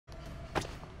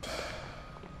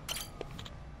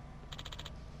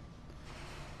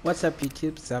What's up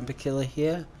YouTube, Zombie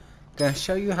here. Gonna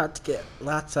show you how to get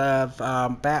lots of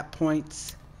bat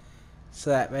points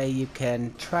so that way you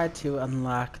can try to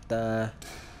unlock the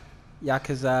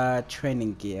Yakuza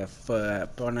training gear for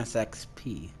bonus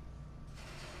XP.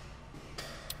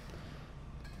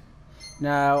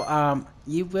 Now,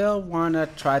 you will want to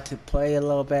try to play a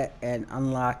little bit and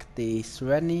unlock the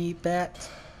Serenity bat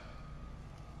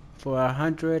for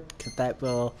 100, because that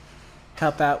will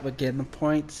help out with getting the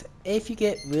points. If you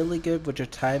get really good with your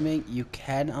timing, you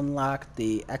can unlock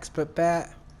the expert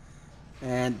bat,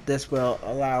 and this will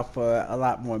allow for a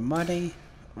lot more money,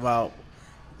 well,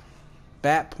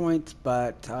 bat points,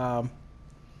 but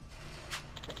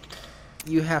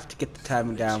you have to get the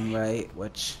timing down right,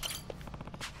 which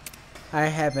I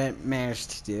haven't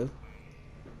managed to do.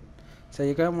 So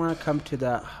you're going to want to come to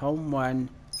the home run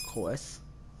course.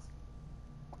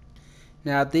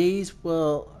 Now these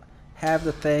will have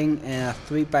the thing in a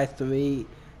 3x3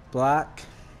 block,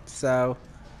 so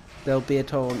there'll be a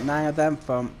total of 9 of them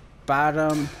from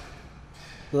bottom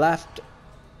left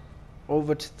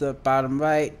over to the bottom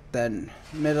right. Then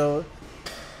middle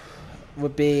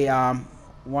would be 1,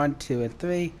 2, and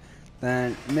 3.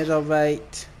 Then middle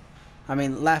right,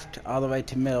 left all the way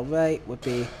to middle right would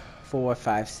be 4,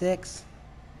 5, 6,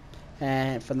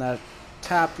 and from the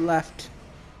top left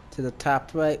to the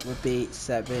top right would be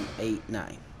 7, 8,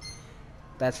 9.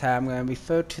 That's how I'm going to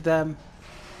refer to them.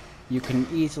 You can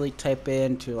easily type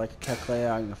into like a calculator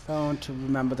on your phone to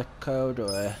remember the code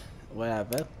or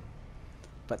whatever.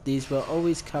 But these will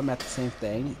always come at the same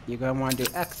thing. You're going to want to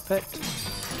do expert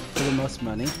for the most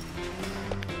money.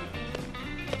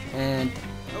 And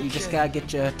you just got to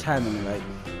get your timing right.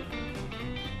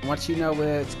 Once you know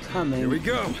where it's coming, here we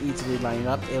go. You can easily line it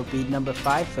up. It'll be number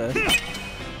 5 first.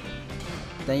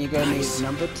 Then you're going to need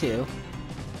number 2.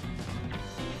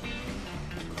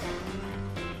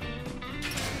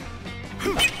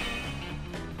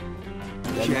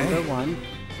 Then number 1.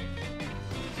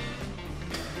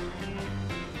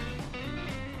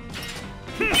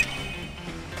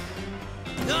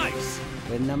 Nice.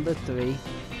 Then number 3.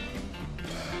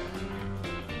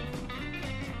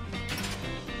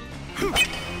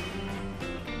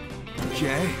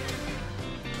 Okay.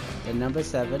 Then number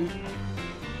 7.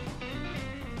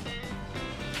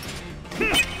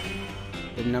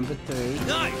 Then number 3.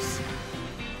 Nice.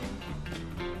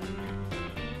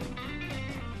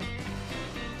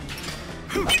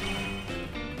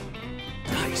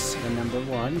 Nice. Then number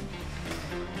 1.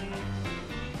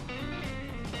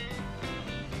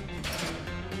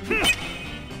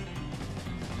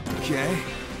 Okay.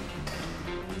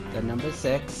 Then number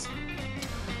 6.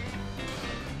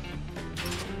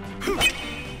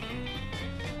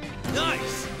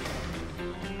 Nice.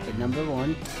 Then number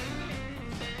 1.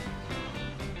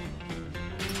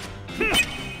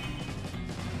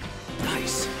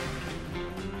 Nice.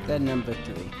 Then number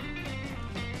 3.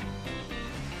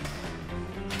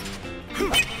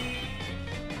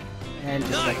 And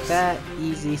just like that,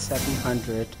 easy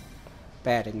 700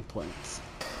 batting points.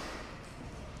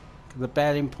 The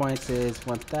batting points is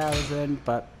 1000,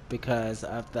 but because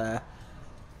of the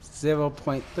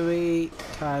 0.3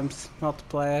 times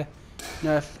multiplier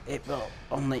nerf, it will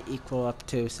only equal up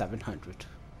to 700.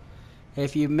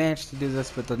 If you manage to do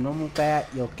this with the normal bat,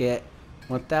 you'll get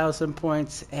 1000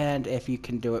 points, and if you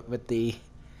can do it with the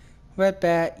red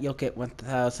bat, you'll get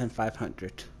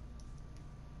 1500.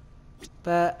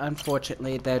 But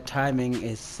unfortunately, their timing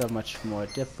is so much more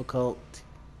difficult,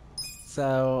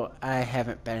 so I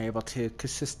haven't been able to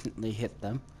consistently hit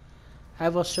them. I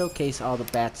will showcase all the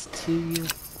bats to you,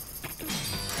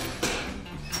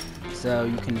 so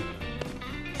you can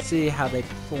see how they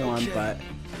perform, but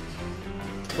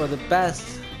for the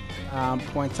best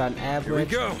points on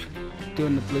average,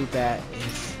 doing the blue bat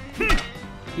is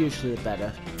usually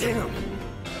better. Damn.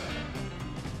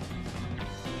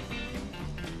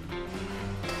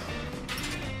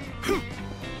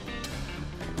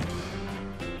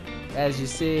 As you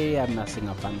see, I'm messing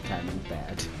up on the timing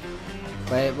bad.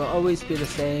 But it will always be the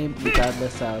same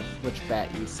regardless of which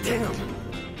bat you select.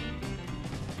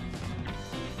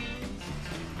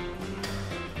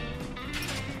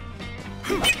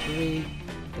 Three.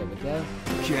 There we go.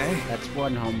 Okay. That's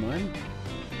 1 home run.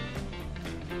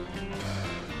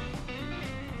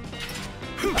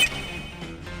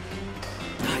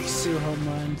 Nice. 2 home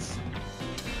runs.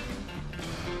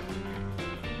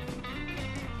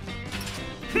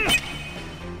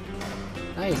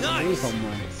 Nice. 3 home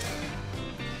runs.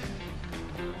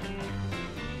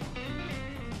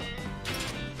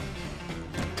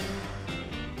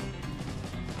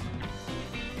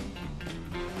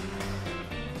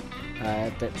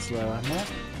 A bit slow on that.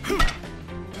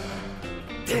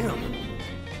 Damn.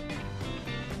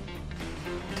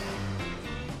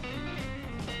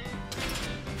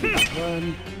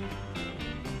 One.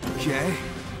 Okay.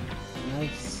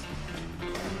 Nice.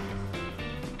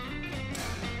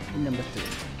 And number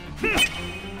 3.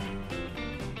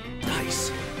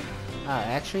 Nice.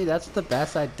 Actually, that's the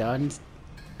best I've done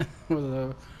with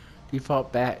the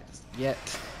default bat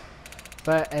yet.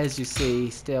 But as you see,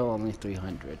 still only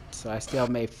 300. So I still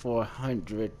made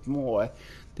 400 more,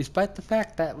 despite the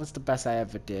fact that was the best I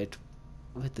ever did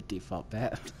with the default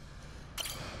bat.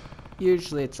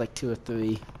 Usually it's like 2 or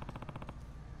 3.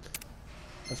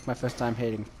 That's my first time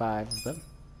hitting 5 of them.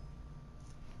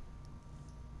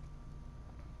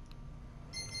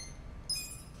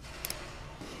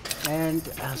 And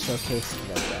I'll showcase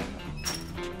that.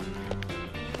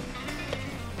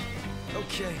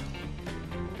 Okay.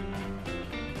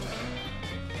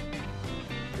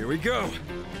 Here we go.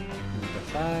 Number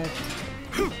 5.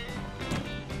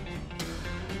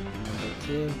 Number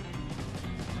 2.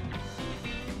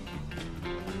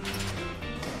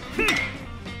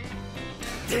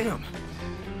 Damn.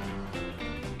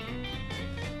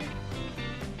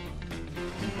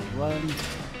 Number 1.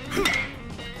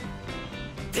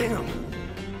 Damn.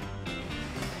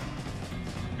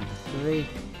 Number 3.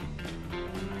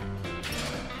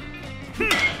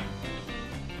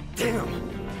 Damn.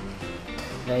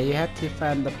 Now you have to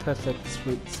find the perfect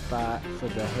sweet spot for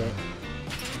the hit.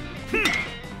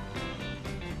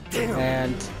 Damn.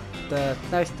 And the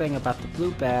nice thing about the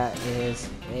blue bat is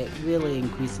it really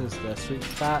increases the sweet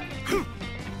spot,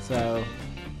 so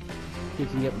you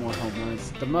can get more home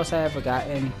runs. The most I ever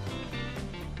gotten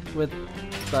with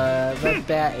the red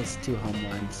bat is 2 home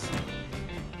runs.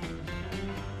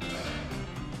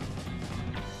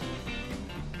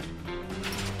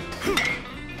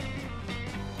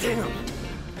 Damn.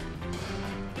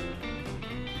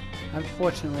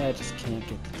 Unfortunately, I just can't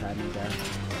get the timing down.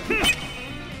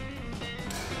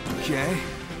 Okay.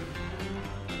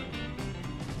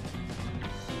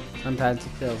 Sometimes it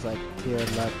feels like pure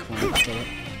luck when I get it.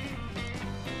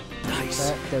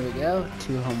 Nice. But there we go,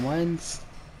 2 home runs.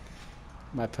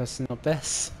 My personal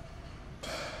best.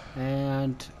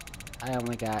 And I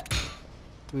only got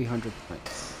 300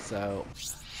 points. So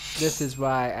this is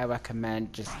why I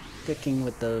recommend just sticking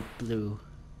with the blue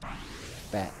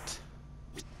bat.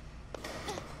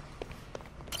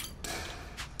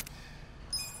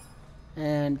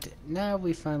 And now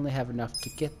we finally have enough to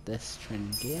get this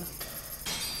Trinity.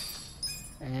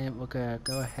 And we're gonna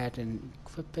go ahead and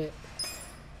equip it.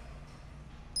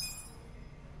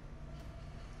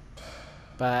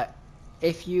 But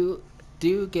if you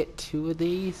do get 2 of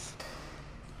these,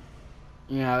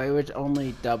 you know, it would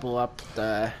only double up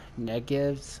the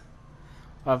negatives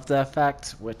of the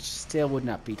effect, which still would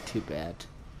not be too bad.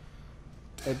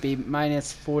 It'd be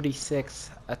minus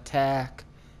 46 attack,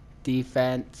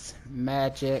 defense,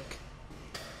 magic,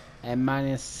 and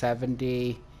minus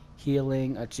 70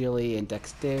 healing, agility, and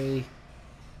dexterity,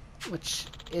 which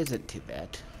isn't too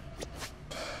bad.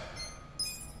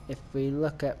 If we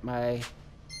look at my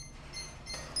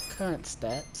current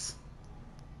stats,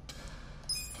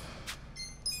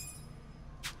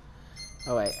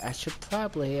 oh wait, I should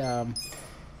probably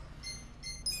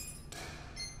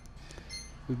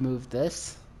remove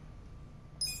this.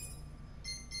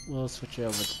 We'll switch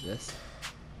over to this.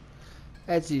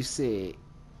 As you see,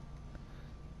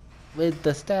 with the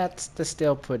stats, they're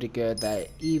still pretty good. That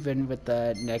even with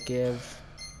the negative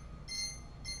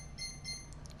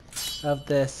of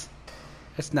this,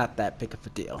 it's not that big of a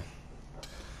deal.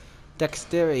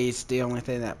 Dexterity is the only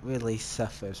thing that really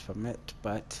suffers from it,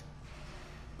 but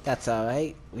that's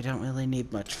alright. We don't really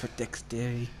need much for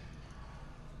dexterity.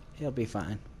 He'll be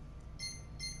fine.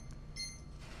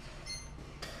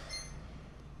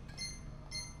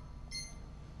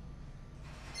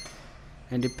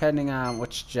 And depending on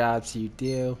which jobs you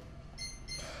do,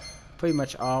 pretty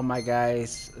much all my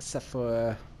guys, except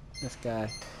for this guy,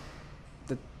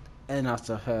 and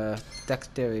also her,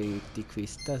 dexterity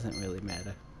decrease doesn't really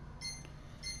matter.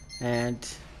 And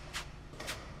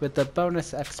with the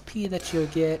bonus XP that you'll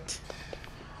get,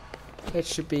 it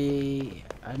should be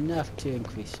enough to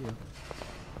increase you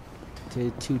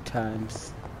to 2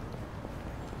 times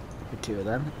for 2 of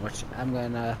them, which I'm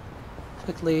gonna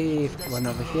quickly run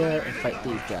over here and fight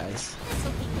these guys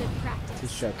to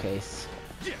showcase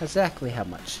exactly how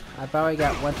much. I've already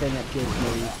got one thing that gives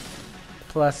me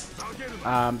plus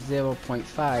 0.5%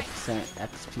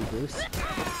 XP boost,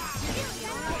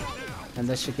 and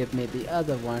this should give me the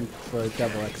other one for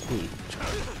double XP.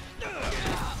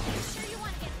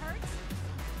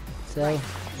 So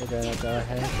we're gonna go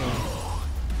ahead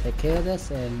and take care of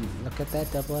this and look at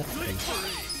that double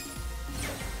XP.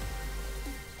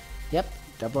 Yep,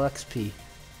 double XP.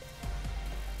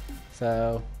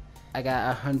 So I got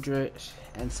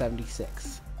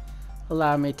 176.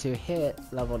 Allow me to hit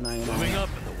level 99. Moving up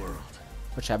in the world.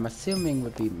 Which I'm assuming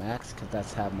would be max, because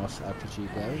that's how most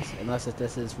RPG goes. Unless if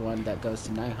this is one that goes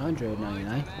to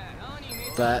 999.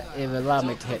 But it will allow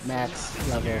me to hit max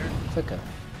level quicker.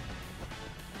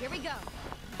 Here we go.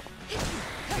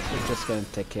 We're just gonna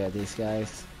take care of these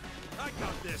guys. I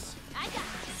got this. I got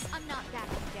this. I'm not that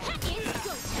dead. It's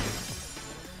go time.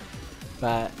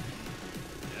 But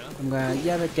I'm gonna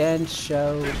yet again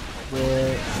show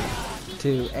where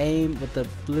to aim with the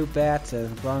blue bats,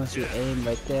 and as long as you aim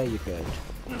right there, you're good.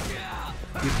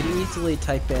 You can easily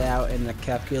type it out in the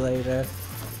calculator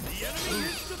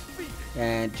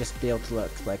and just be able to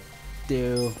look like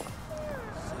do.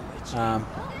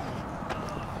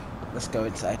 Let's go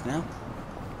inside now.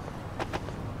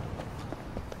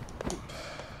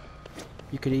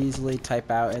 You could easily type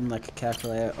out in like a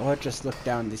calculator, or just look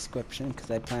down the description,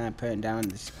 because I plan on putting down in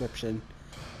the description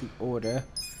the order.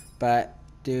 But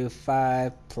do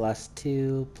 5 plus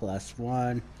 2 plus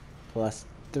 1 plus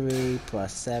 3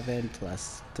 plus 7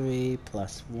 plus 3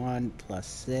 plus 1 plus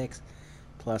 6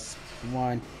 plus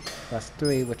 1 plus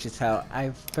 3, which is how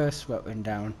I first written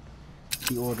down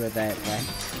the order that it went.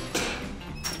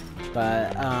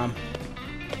 But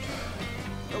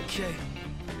Okay.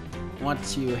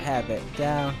 once you have it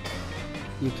down,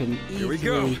 you can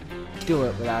easily do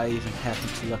it without even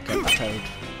having to look at the code.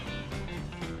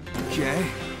 Okay.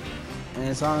 And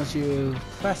as long as you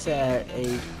press it at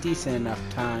a decent enough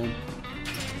time,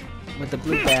 with the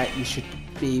blue bat, you should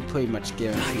be pretty much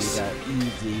guaranteed that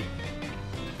easy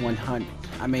 100.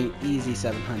 I mean, easy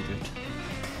 700.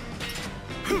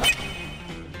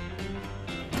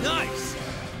 Nice.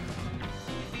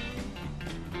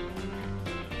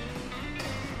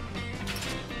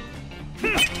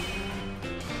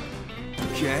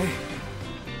 Okay.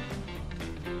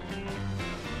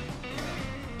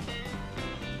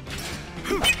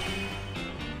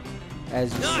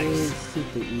 As you see, it's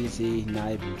super easy,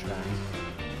 not even trying.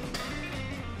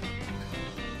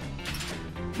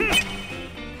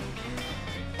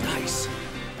 Nice.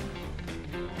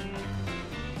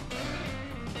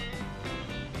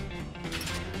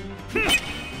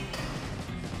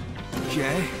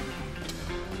 Okay.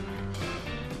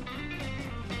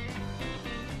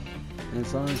 And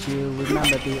as long as you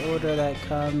remember the order that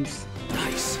comes,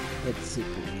 Nice. it's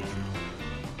super easy.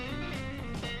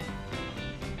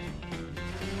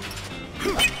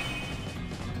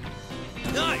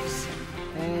 Nice.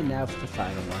 And now for the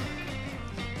final one.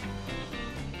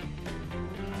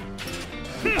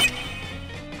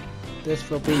 This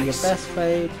will be your best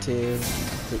way to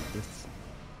complete this.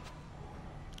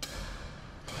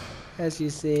 As you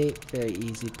see, very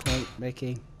easy point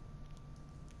making.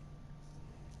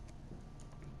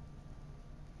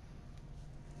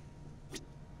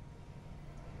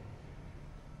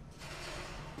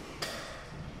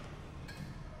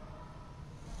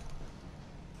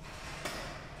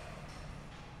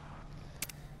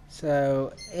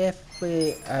 So if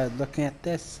we are looking at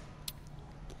this,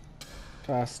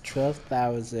 costs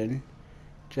 12,000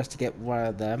 just to get one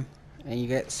of them, and you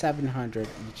get 700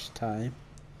 each time.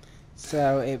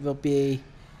 So it will be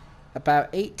about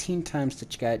 18 times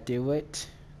that you gotta do it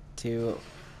to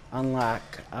unlock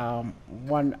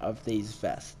one of these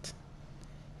vests.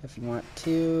 If you want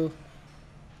two,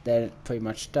 then it pretty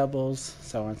much doubles,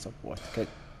 so on and so forth. Good.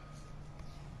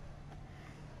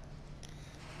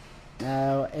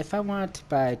 Now, if I want to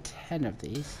buy 10 of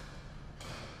these,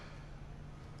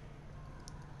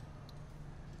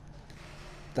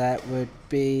 that would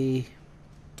be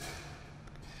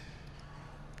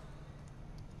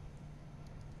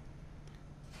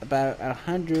about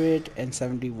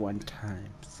 171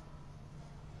 times.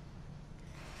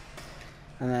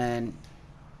 And then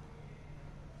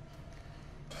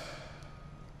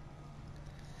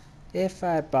if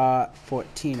I bought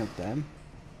 14 of them,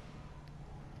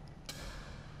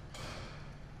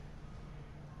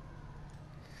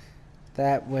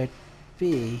 that would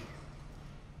be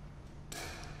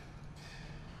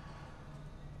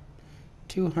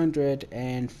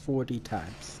 240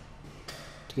 times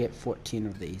to get 14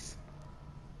 of these.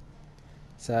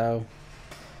 So,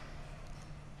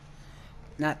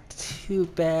 not too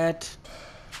bad,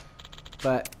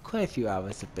 but quite a few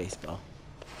hours of baseball.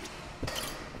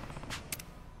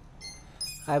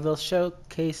 I will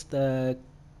showcase the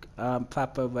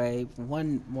proper way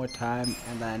one more time,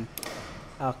 and then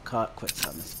I'll call it quits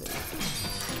on this video.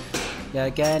 Yeah,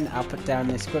 again, I'll put down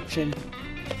the description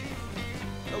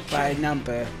by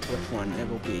number which one it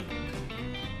will be.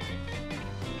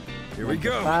 Here we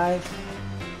go. 5.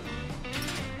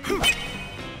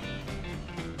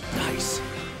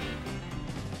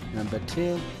 Number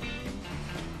 2.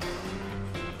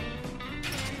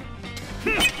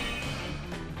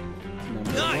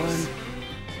 Number Nice. 1.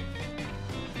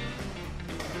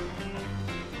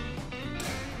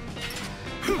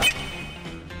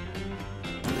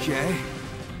 Okay.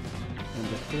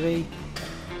 Number 3.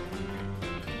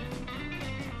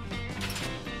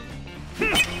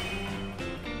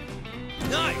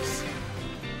 Nice.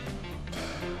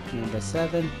 Number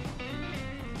 7.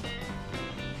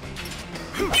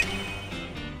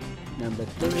 Number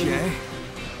 3. Okay.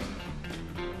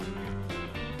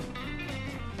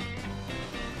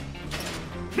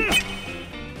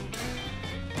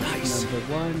 Nice. Number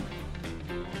 1.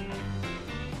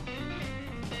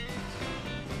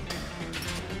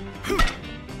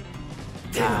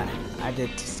 I did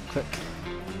just quick.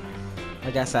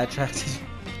 I got sidetracked.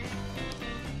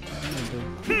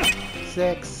 Number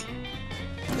 6.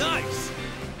 Nice.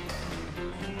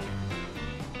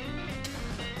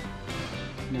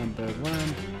 Number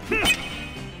 1.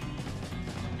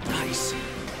 Nice.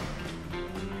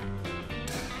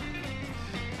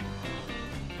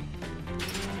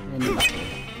 And number 2.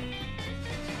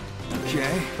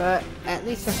 Okay. But at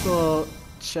least this will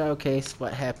showcase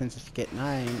what happens if you get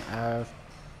 9 out of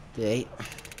the 8.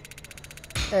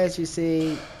 As you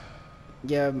see,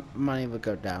 your money will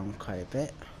go down quite a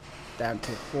bit, down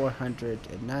to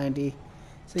 490,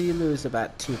 so you lose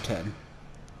about 210.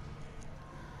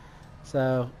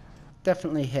 So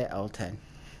definitely hit all 10.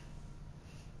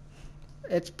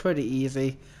 It's pretty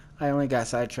easy. I only got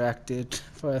sidetracked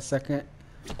for a second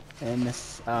and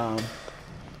missed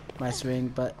my swing,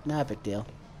 but not a big deal.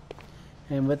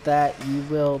 And with that, you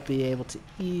will be able to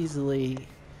easily,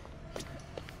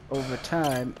 over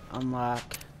time,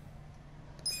 unlock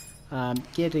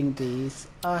getting these.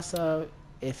 Also,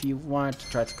 if you want to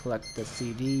try to collect the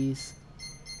CDs,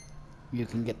 you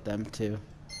can get them too.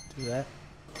 Do that.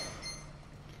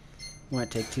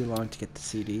 Won't take too long to get the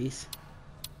CDs.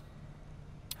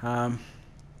 Other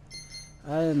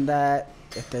than that,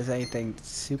 if there's anything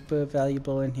super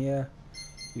valuable in here,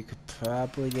 you could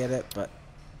probably get it, but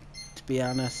to be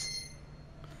honest,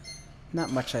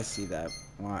 not much I see that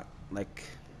I want. Like,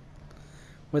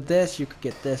 with this, you could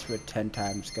get this for 10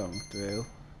 times going through.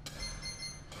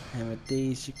 And with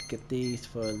these, you could get these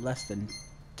for less than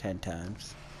 10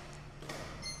 times.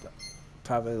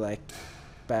 Probably like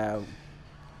about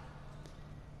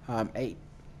 8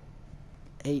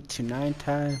 to 9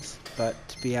 times, but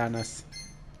to be honest,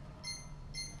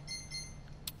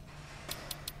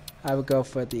 I would go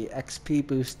for the XP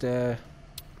booster.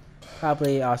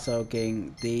 Probably also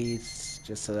getting these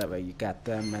just so that way you got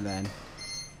them, and then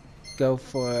go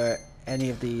for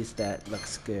any of these that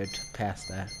looks good past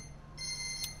that.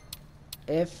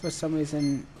 If for some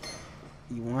reason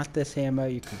you want this hammer,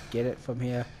 you could get it from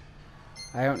here.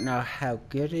 I don't know how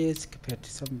good it is compared to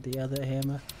some of the other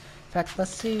hammer. In fact,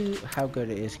 let's see how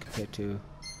good it is compared to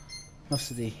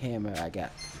most of the hammer I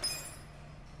got.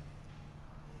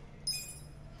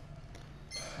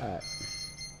 Alright.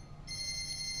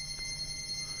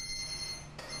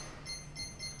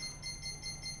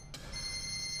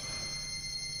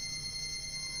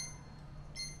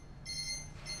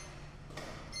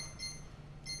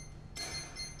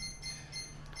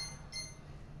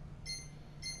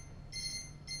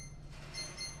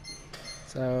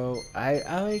 So, I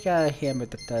already got a hammer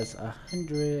that does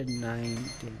 109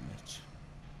 damage.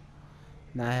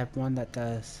 And I have one that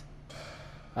does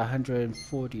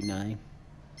 149.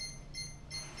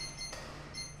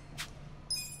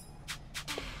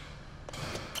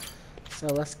 So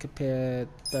let's compare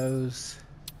those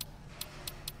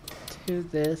to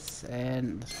this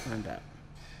and let's find out.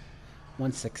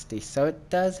 160. So it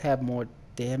does have more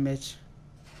damage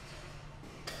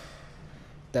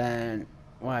than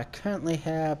what I currently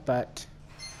have, but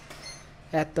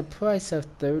at the price of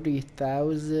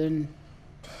 30,000,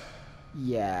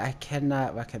 yeah, I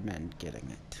cannot recommend getting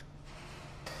it.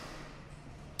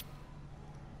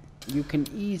 You can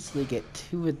easily get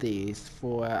 2 of these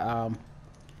for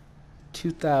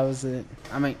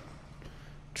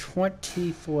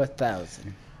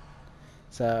 24,000.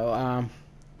 So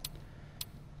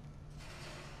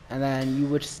and then you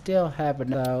would still have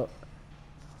enough.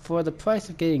 For the price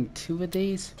of getting 2 of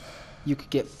these, you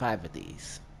could get 5 of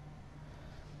these.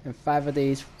 And 5 of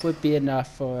these would be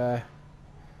enough for,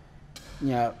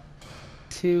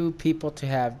 2 people to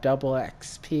have double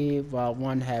XP, while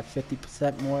one have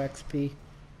 50% more XP.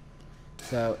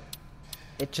 So,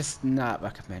 it's just not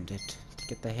recommended to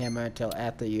get the hammer until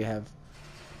after you have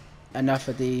enough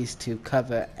of these to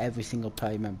cover every single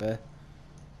party member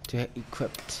to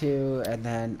equip 2, and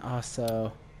then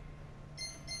also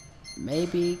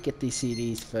maybe get these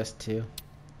CDs first too.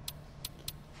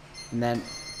 And then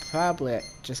probably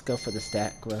just go for the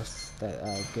stat growths that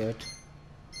are good.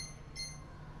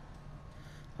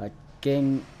 Like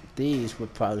getting these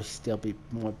would probably still be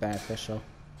more beneficial.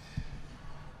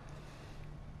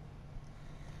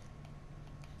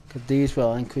 Because these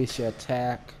will increase your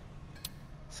attack.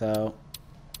 So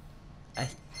I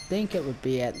think it would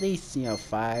be at least,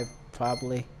 5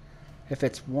 probably. If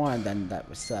it's 1, then that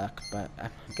would suck, but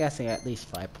I'm guessing at least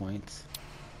 5 points.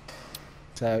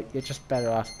 So you're just better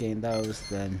off getting those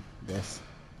than this,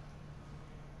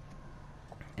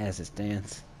 as it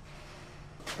stands.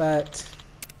 But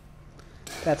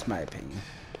that's my opinion.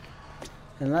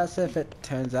 Unless if it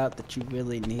turns out that you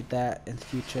really need that in the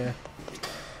future,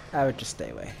 I would just stay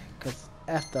away. Because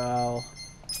after all,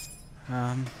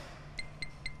 we'll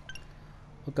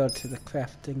go to the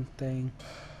crafting thing.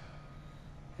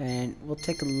 And we'll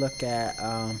take a look at,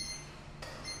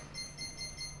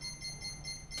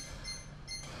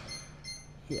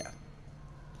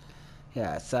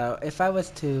 yeah, so if I was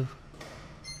to,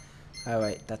 oh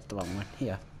wait, that's the wrong one,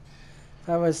 here. If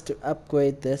I was to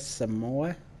upgrade this some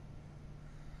more,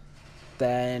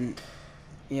 then,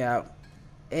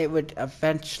 it would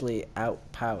eventually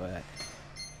outpower it.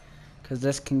 Because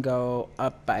this can go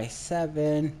up by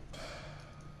 7.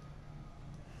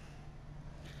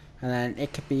 And then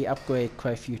it could be upgraded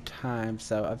quite a few times,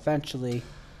 so eventually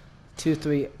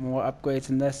 2-3 more upgrades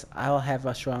in this, I'll have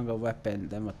a stronger weapon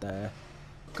than what the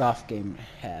golf game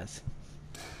has.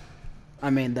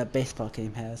 I mean the baseball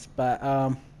game has, but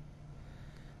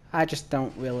I just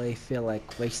don't really feel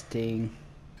like wasting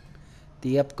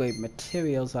the upgrade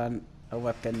materials on a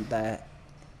weapon that,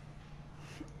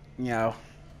 I'm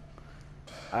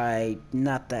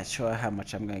not that sure how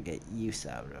much I'm going to get use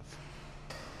out of.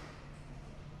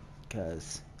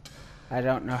 Because I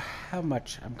don't know how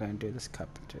much I'm going to do this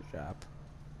carpenter job.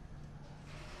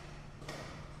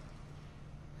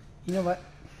 You know what?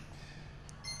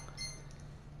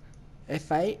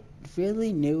 If I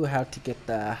really knew how to get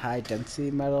the high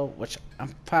density metal, which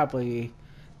there'll probably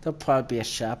be a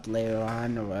shop later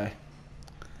on, or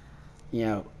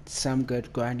some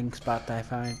good grinding spot that I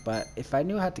find, but if I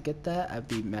knew how to get that, I'd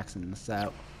be maxing this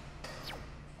out.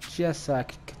 Just so I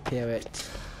could compare it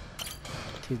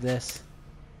to this.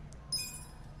 I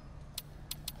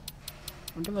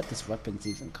wonder what this weapon's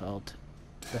even called.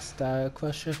 The Star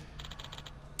Crusher?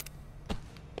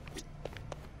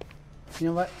 You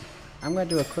know what? I'm gonna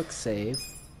do a quick save.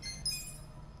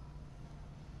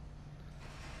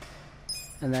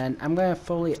 And then I'm gonna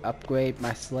fully upgrade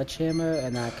my sledgehammer,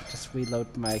 and then I can just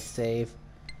reload my save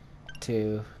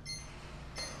to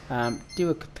do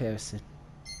a comparison.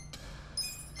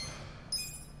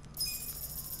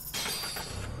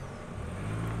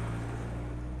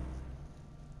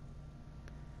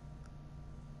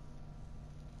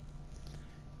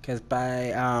 Because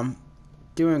by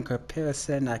doing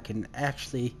comparison, I can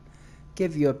actually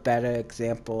give you a better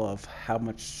example of how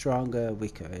much stronger,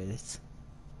 weaker it is.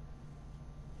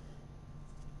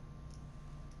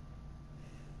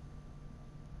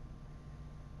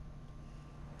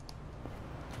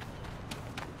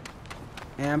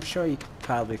 And I'm sure you could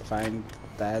probably find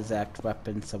the exact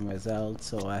weapon somewhere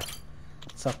else, or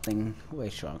something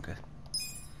way stronger.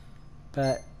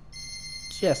 But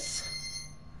just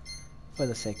for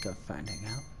the sake of finding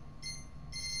out.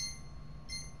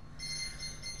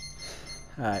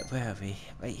 Alright, where are we?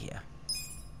 Right here.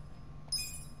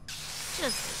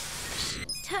 Just a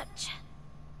touch.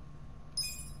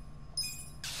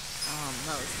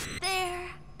 Almost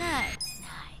there. Nice,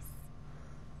 nice.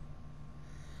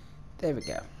 There we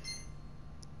go.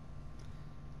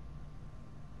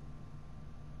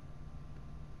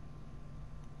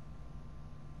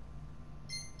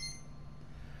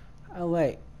 Oh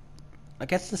wait, I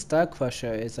guess the Star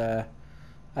Crusher is a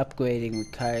upgrading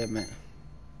requirement.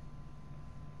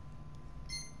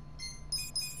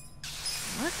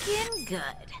 Looking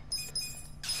good.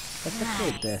 Let's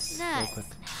upgrade this real quick.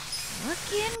 Nice.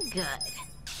 Looking good.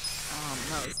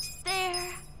 Almost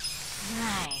there.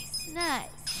 Nice, nice.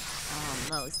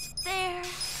 Almost there.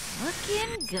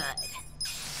 Looking good.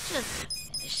 Just a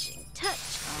finishing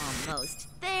touch. Almost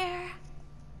there.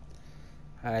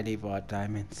 I need more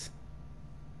diamonds.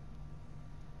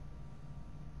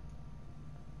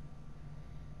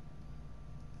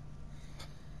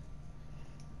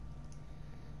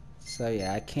 So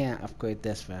yeah, I can't upgrade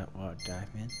this without more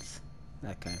diamonds.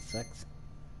 That kind of sucks.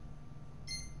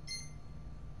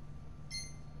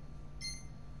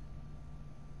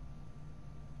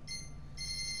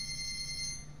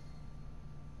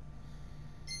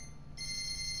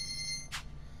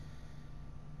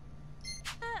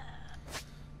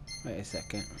 Wait a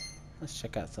second. Let's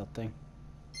check out something.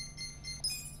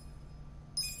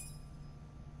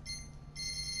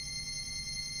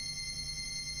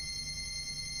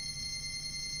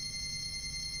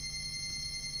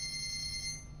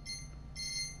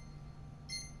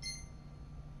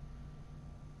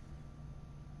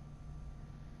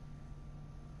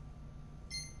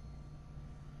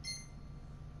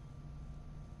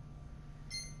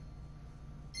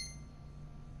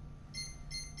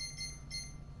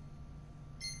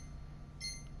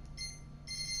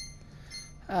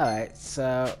 Alright,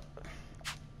 so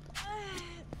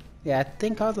yeah, I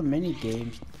think all the mini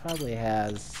games probably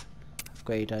has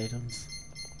upgrade items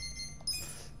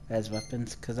as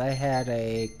weapons, because I had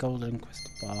a golden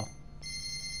crystal ball,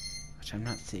 which I'm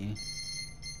not seeing.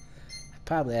 I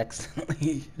probably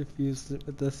accidentally confused it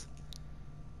with this.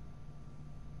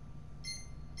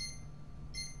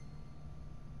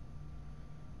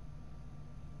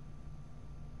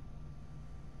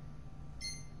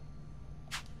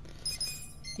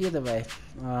 Either way,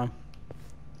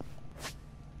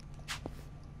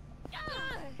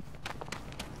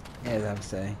 as I was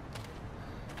saying,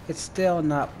 it's still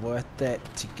not worth it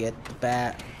to get the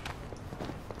bat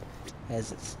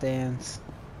as it stands.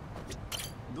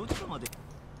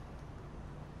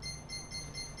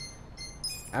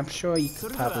 I'm sure you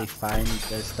could probably find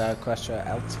the Star Crusher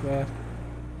elsewhere,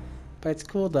 but it's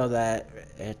cool though that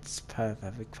it's part of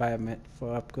a requirement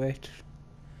for upgrade.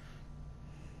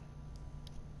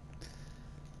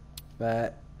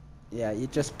 But yeah, you're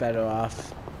just better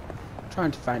off trying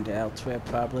to find it elsewhere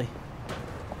probably.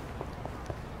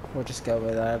 We'll just go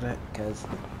without it, because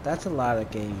that's a lot of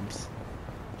games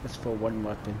just for one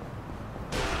weapon.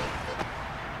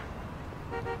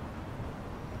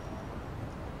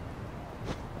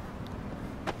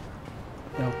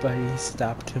 Nobody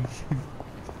stopped him.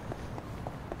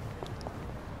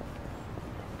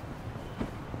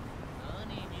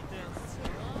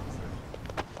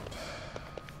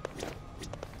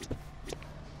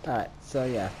 Alright, so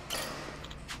yeah.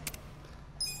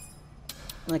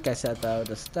 Like I said though,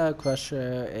 the Star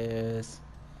Crusher is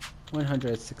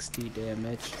 160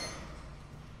 damage.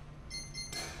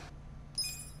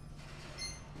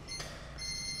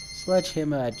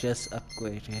 Sledgehammer I just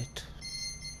upgraded.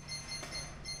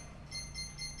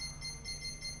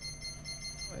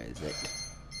 Where is it?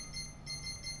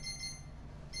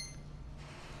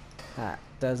 Ah,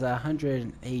 does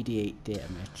 188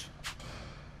 damage.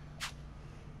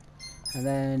 And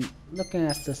then looking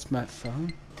at the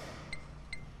smartphone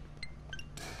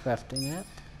crafting app,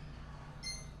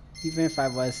 even if I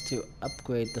was to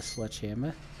upgrade the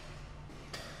sledgehammer,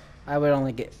 I would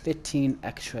only get 15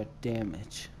 extra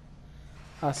damage.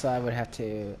 Also, I would have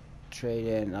to trade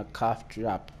in a cough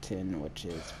drop tin, which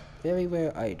is a very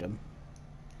rare item.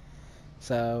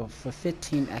 So for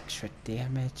 15 extra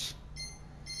damage,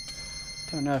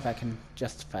 don't know if I can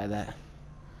justify that.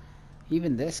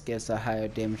 Even this gives a higher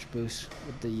damage boost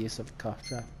with the use of cough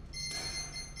drop.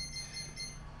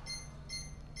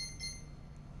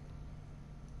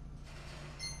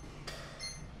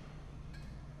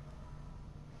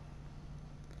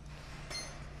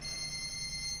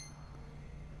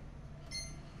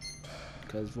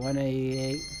 Because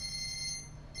 188.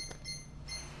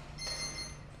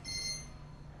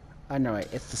 I know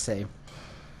it's the same,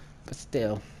 but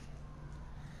still,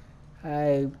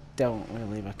 I don't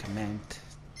really recommend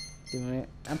doing it.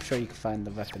 I'm sure you can find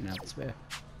the weapon elsewhere.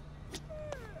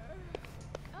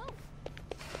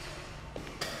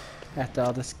 After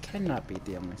all, this cannot be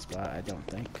the only spot, I don't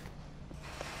think.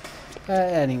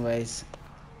 Anyways,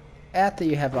 after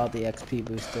you have all the XP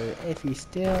boosted, if you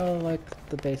still like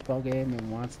the baseball game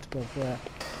and wants to go for that,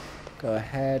 go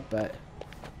ahead, but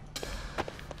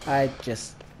I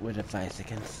just would advise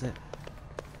against it.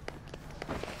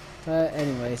 But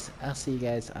anyways, I'll see you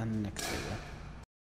guys on the next video.